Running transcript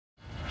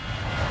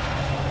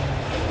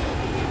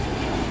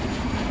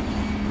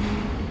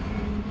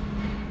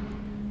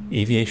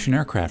Eviation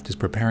Aircraft is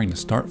preparing to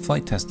start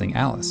flight testing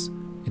Alice,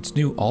 its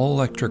new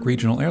all-electric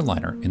regional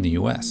airliner in the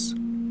U.S.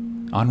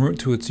 En route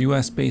to its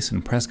U.S. base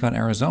in Prescott,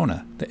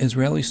 Arizona, the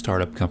Israeli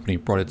startup company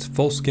brought its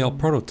full-scale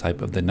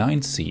prototype of the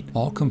 9-seat,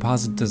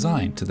 all-composite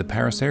design to the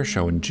Paris Air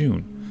Show in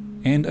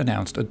June, and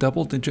announced a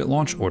double-digit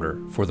launch order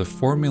for the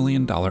 $4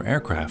 million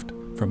aircraft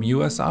from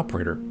U.S.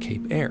 operator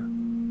Cape Air.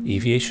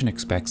 Eviation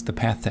expects the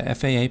path to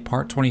FAA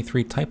Part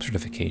 23 type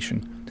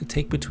certification to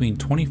take between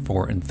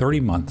 24 and 30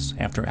 months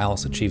after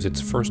Alice achieves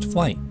its first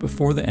flight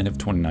before the end of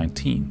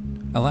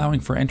 2019, allowing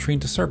for entry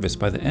into service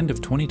by the end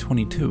of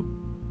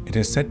 2022. It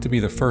is said to be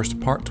the first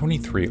Part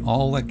 23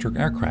 all-electric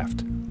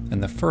aircraft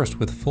and the first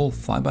with full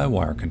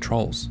fly-by-wire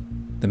controls.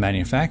 The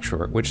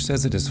manufacturer, which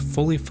says it is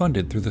fully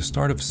funded through the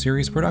start of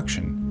series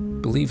production,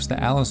 believes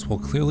that Alice will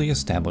clearly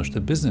establish the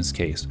business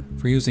case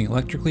for using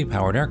electrically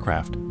powered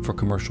aircraft for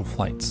commercial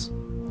flights.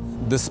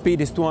 The speed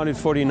is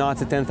 240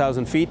 knots at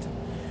 10,000 feet.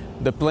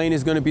 The plane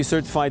is going to be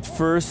certified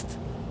first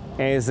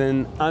as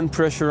an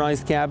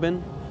unpressurized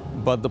cabin,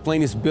 but the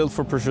plane is built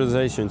for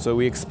pressurization. So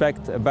we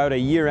expect about a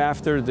year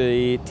after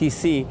the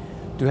TC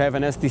to have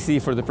an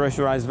STC for the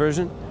pressurized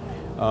version.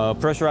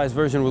 Pressurized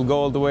version will go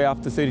all the way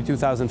up to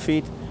 32,000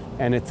 feet,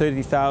 and at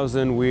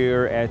 30,000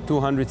 we're at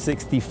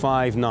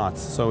 265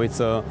 knots. So it's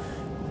a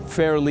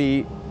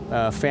fairly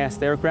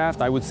fast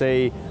aircraft. I would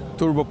say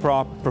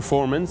turboprop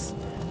performance,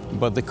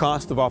 but the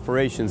cost of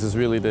operations is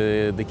really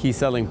the key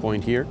selling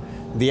point here.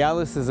 The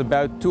Alice is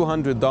about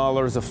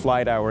 $200 a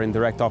flight hour in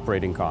direct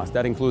operating cost.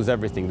 That includes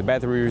everything, the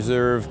battery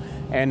reserve,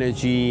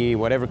 energy,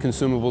 whatever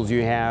consumables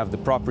you have, the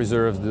prop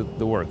reserve,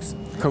 the works.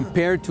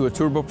 Compared to a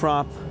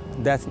turboprop,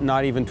 that's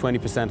not even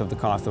 20% of the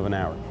cost of an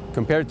hour.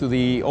 Compared to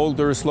the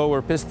older,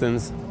 slower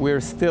pistons, we're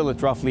still at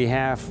roughly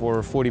half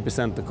or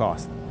 40% the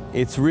cost.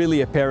 It's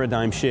really a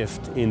paradigm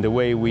shift in the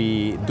way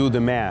we do the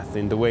math,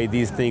 in the way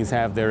these things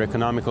have their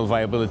economical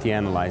viability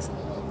analyzed.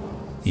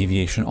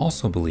 Eviation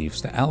also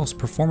believes that Alice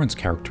performance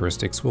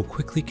characteristics will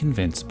quickly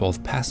convince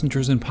both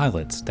passengers and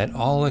pilots that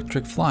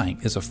all-electric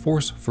flying is a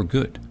force for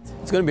good.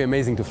 It's going to be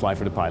amazing to fly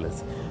for the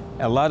pilots.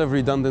 A lot of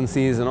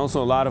redundancies and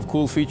also a lot of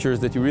cool features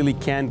that you really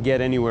can't get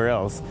anywhere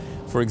else.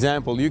 For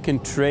example, you can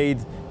trade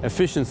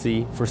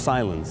efficiency for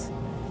silence.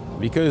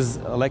 Because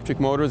electric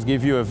motors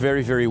give you a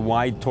very, very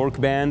wide torque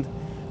band,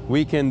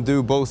 we can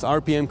do both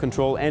RPM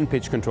control and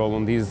pitch control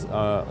on these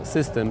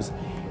systems,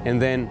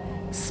 and then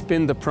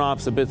spin the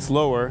props a bit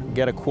slower,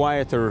 get a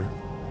quieter,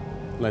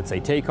 let's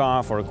say,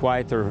 takeoff or a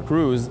quieter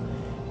cruise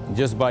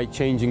just by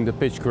changing the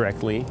pitch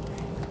correctly,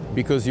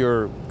 because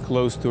you're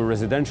close to a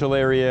residential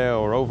area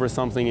or over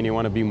something and you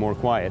want to be more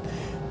quiet.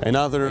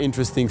 Another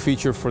interesting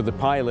feature for the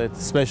pilot,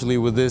 especially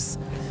with this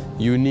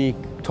unique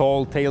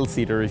tall tail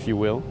seater, if you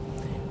will,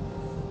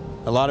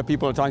 a lot of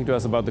people are talking to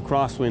us about the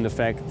crosswind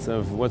effects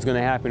of what's going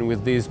to happen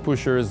with these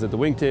pushers at the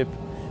wingtip,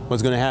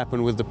 what's going to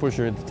happen with the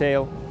pusher at the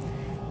tail.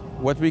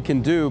 What we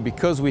can do,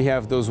 because we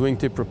have those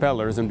wingtip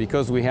propellers and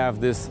because we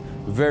have this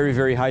very,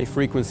 very high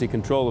frequency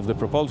control of the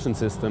propulsion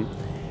system,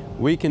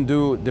 we can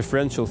do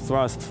differential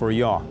thrust for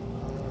yaw.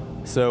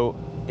 So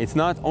it's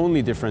not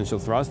only differential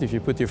thrust. If you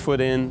put your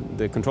foot in,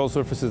 the control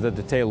surfaces at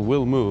the tail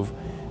will move,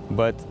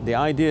 but the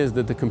idea is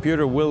that the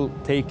computer will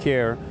take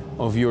care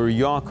of your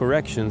yaw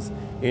corrections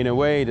in a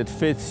way that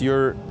fits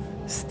your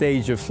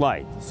stage of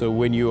flight. So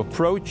when you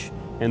approach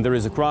and there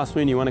is a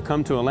crosswind, you want to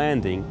come to a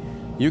landing,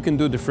 you can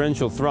do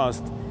differential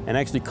thrust and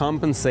actually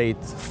compensate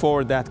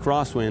for that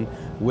crosswind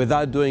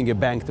without doing a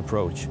banked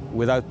approach,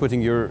 without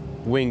putting your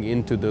wing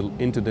into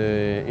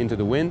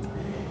the wind.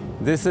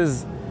 This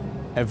is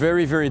a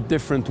very, very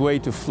different way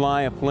to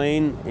fly a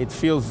plane. It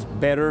feels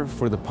better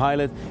for the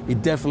pilot.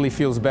 It definitely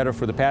feels better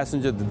for the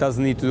passenger that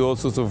doesn't need to do all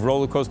sorts of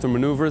roller coaster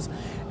maneuvers.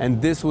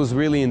 And this was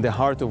really in the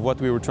heart of what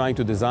we were trying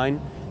to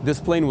design. This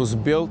plane was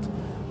built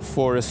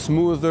for a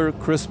smoother,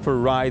 crisper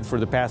ride for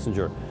the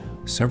passenger.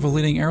 Several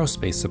leading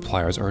aerospace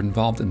suppliers are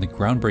involved in the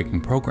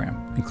groundbreaking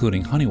program,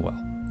 including Honeywell,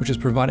 which is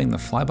providing the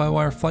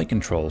fly-by-wire flight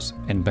controls,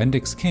 and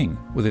Bendix King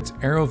with its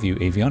AeroView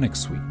avionics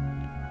suite.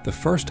 The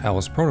first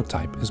Alice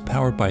prototype is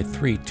powered by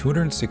 3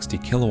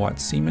 260-kilowatt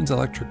Siemens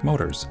electric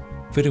motors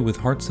fitted with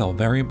Hartzell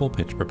variable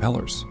pitch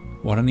propellers,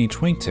 one on each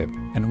wingtip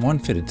and one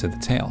fitted to the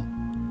tail.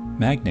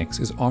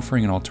 Magnix is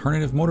offering an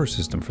alternative motor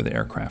system for the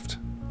aircraft.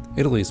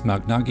 Italy's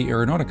Magnaghi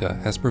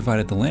Aeronautica has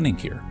provided the landing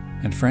gear,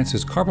 and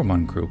France's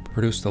Carbomon Group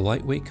produced the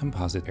lightweight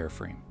composite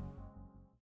airframe.